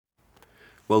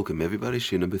Welcome everybody,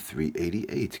 Shir number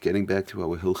 388, getting back to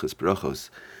our Hilchas Brachos.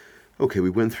 Okay, we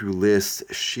went through last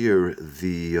Shir,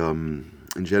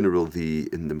 in general,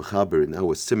 in the Mechaber, in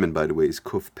our Siman, by the way, is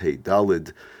Kuf Pei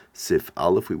Dalid, Sif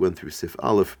Aleph. We went through Sif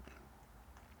Aleph.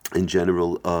 In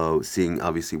general, seeing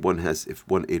obviously if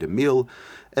one ate a meal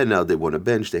and now they want to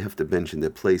bench, they have to bench in their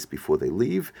place before they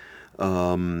leave.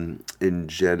 In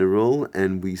general,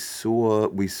 and we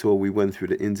went through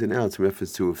the ins and outs in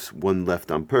reference to if one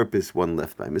left on purpose, one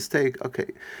left by mistake.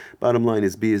 Okay, bottom line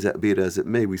is be it as it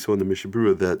may. We saw in the Mishnah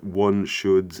Berurah that one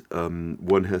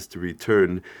has to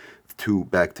return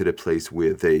back to the place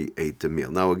where they ate the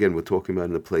meal. Now again, we're talking about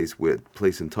in a place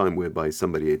and time whereby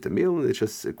somebody ate the meal, and it's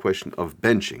just a question of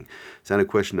benching. It's not a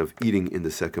question of eating in the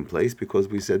second place, because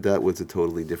we said that was a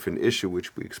totally different issue,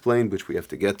 which we explained, which we have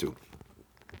to get to.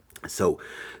 So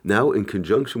now, in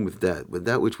conjunction with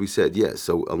that which we said, yes,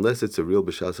 so unless it's a real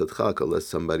b'shas adchak, unless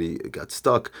somebody got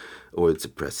stuck, or it's a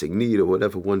pressing need, or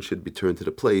whatever, one should return to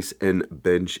the place and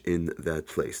bench in that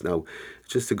place. Now,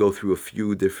 just to go through a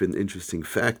few different interesting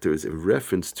factors in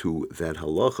reference to that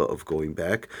halacha of going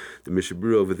back, the Mishnah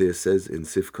Berurah over there says in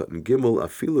Sifkat and Gimel,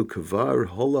 afilu kavar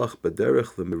holach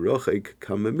baderech lemirachek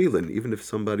kamamilin, even if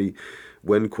somebody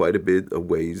went quite a bit a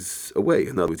ways away.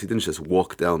 In other words, he didn't just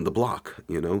walk down the block,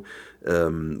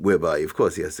 whereby, of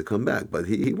course, he has to come back. But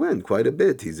he went quite a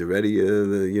bit. He's already,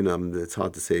 it's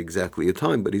hard to say exactly a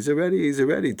time, but he's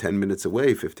already 10 minutes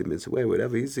away, 15 minutes away,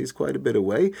 whatever. He's quite a bit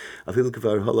away. The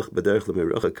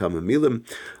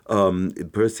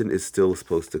person is still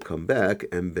supposed to come back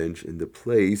and bench in the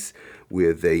place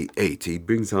where they ate. He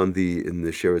brings on in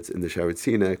the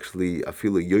Sharatzin actually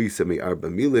afilu yoyse arba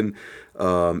milin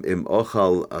im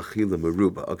ochal achila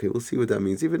meruba. Okay, we'll see what that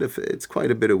means. Even if it's quite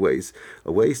a bit of ways,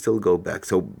 still go back.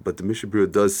 So, but the Mishnah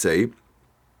Berurah does say,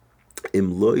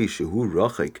 Im loy shehu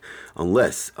rachik,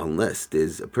 unless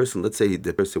there's a person, let's say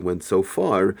the person went so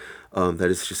far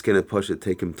that it's just going to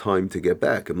take him time to get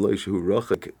back. Im loy shehu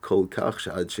rachik kol kach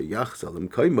she'ad sheyachzal im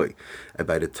kaimai. And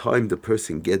by the time the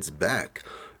person gets back,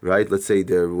 right? Let's say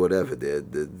they're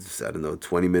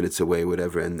 20 minutes away,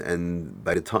 whatever, and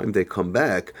by the time they come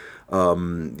back, in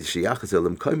other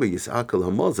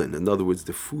words,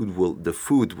 the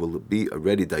food will be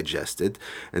already digested,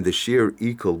 and the sheer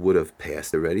ekel would have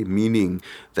passed already, meaning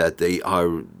that they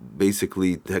are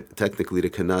basically technically they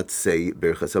cannot say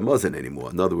berchas hamazon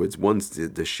anymore. In other words, once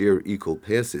the sheer ekel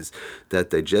passes, that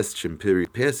digestion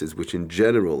period passes, which in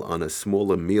general on a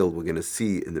smaller meal we're going to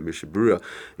see in the Mishnah Berurah,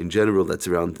 in general it's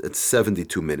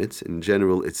 72 minutes. In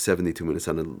general, it's 72 minutes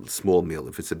on a small meal.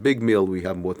 If it's a big meal, we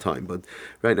have more time. But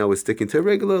right now, we're sticking to a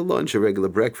regular lunch, a regular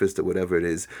breakfast, or whatever it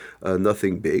is,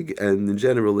 nothing big. And in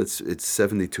general, it's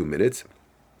 72 minutes.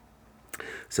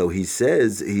 So he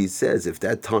says, if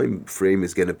that time frame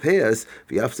is going to pass,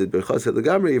 then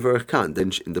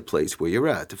in the place where you're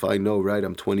at. If I know, right,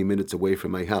 I'm 20 minutes away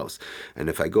from my house, and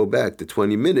if I go back to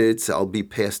 20 minutes, I'll be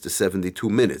past the 72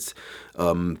 minutes,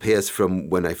 past from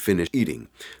when I finish eating.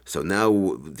 So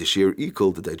now the sheer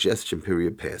equal, the digestion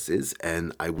period passes,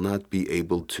 and I will not be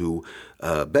able to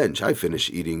bench. I finish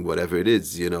eating whatever it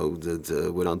is,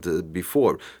 that went on to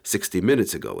before 60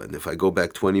 minutes ago, and if I go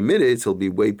back 20 minutes, it'll be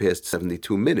way past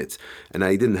 72 minutes. And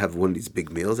I didn't have one of these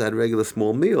big meals. I had a regular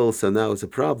small meal, so now it's a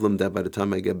problem that by the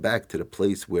time I get back to the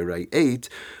place where I ate,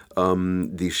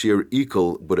 the sheer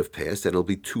equal would have passed, and it'll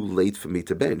be too late for me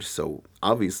to bench. So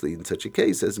obviously, in such a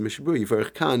case, as Mishnah Berurah,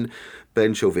 Yivarech Kan,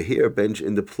 bench over here, bench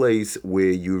in the place where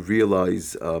you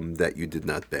realize that you did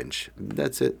not bench.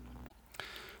 That's it.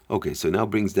 Okay, so now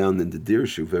brings down in the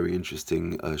Dirshu, very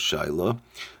interesting shaila.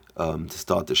 To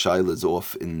start the shailas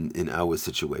off in our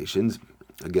situations.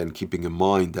 Again, keeping in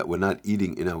mind that we're not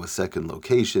eating in our second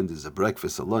location. There's a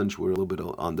breakfast, a lunch. We're a little bit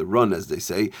on the run, as they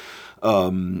say. He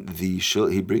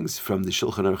brings from the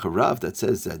Shulchan Aruch Harav that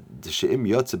says that the she'im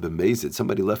yotze b'mezid,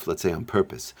 somebody left, let's say, on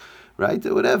purpose, right?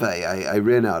 Whatever, I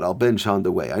ran out. I'll bench on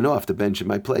the way. I know I have to bench in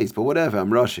my place, but whatever,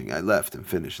 I'm rushing. I left and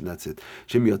finished, and that's it.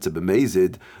 She'im yotze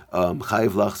b'mezid,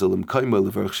 chayiv lachzol imkayma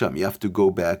levarach sham. You have to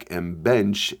go back and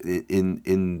bench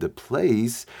in the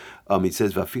place. He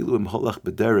says, "Vafilu im holach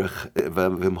b'derech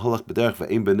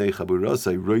v'ein b'nei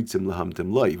chaburasai roitzim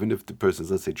lahamtim lo." Even if the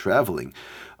person's, let's say, traveling,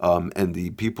 and the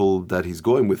people that he's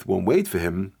going with won't wait for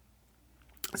him,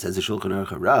 Says the Shulchan Aruch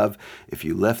Harav, if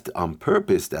you left on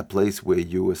purpose that place where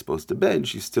you were supposed to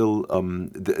bench, you still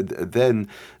then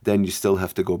you still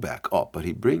have to go back up. But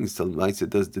he brings the lights. It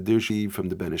does the dirshi from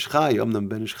the BENTCH.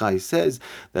 BENTCH says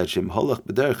that Shem Holach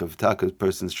B'derech, if a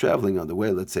person's traveling on the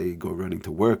way, let's say go running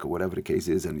to work or whatever the case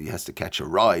is, and he has to catch a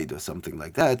ride or something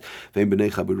like that, and the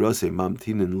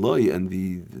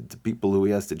people who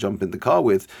he has to jump in the car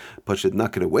with, Pashad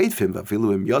not going to wait for him. So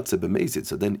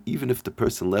then even if the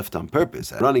person left on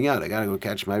purpose, running out, I gotta go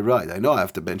catch my ride. I know I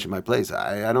have to bench in my place.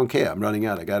 I don't care. I'm running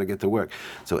out. I gotta get to work.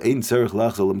 So ein tzarich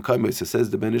lachzol l'mkaymo. So says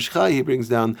the BENTCH. He brings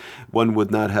down one would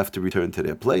not have to return to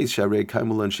their place. Sharei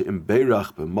kaimulan she'im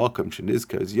beirach b'makam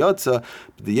shenizkar yotza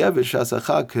b'diavad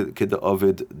shasachak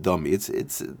kedaovid dami.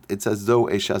 It's as though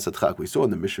a shasachak. We saw in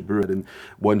the Mishnah Berurah, and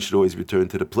one should always return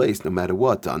to the place no matter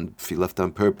what. If he left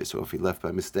on purpose or if he left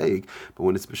by mistake. But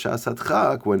when it's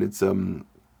b'shasachak, when it's a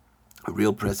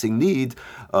real pressing need,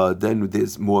 then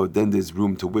there's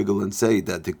room to wiggle and say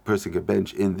that the person can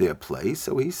bench in their place.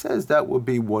 So he says that would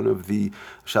be one of the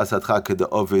shasat chak the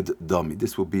ovid dami.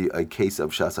 This will be a case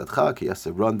of shasat chak. He has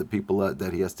to run the people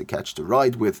that he has to catch to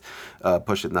ride with.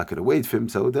 Pashat not going to wait for him.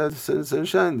 So that's he's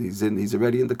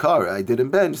already in the car. I didn't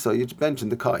bench, so you bench in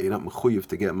the car. You're not mechuyev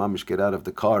to get out of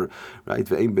the car, right?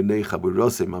 Ve'ein b'nei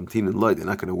chaburosei mamtin and loy. They're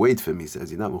not going to wait for him. He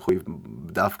says you're not mechuyev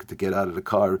dafka to get out of the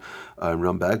car and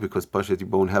run back, because Pashat, you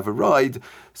won't have a ride,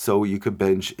 so you could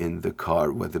bench in the car,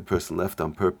 whether the person left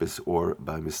on purpose or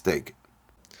by mistake.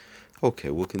 Okay,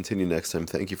 we'll continue next time.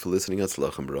 Thank you for listening.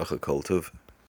 Atzlach and Baracha Kol Tov.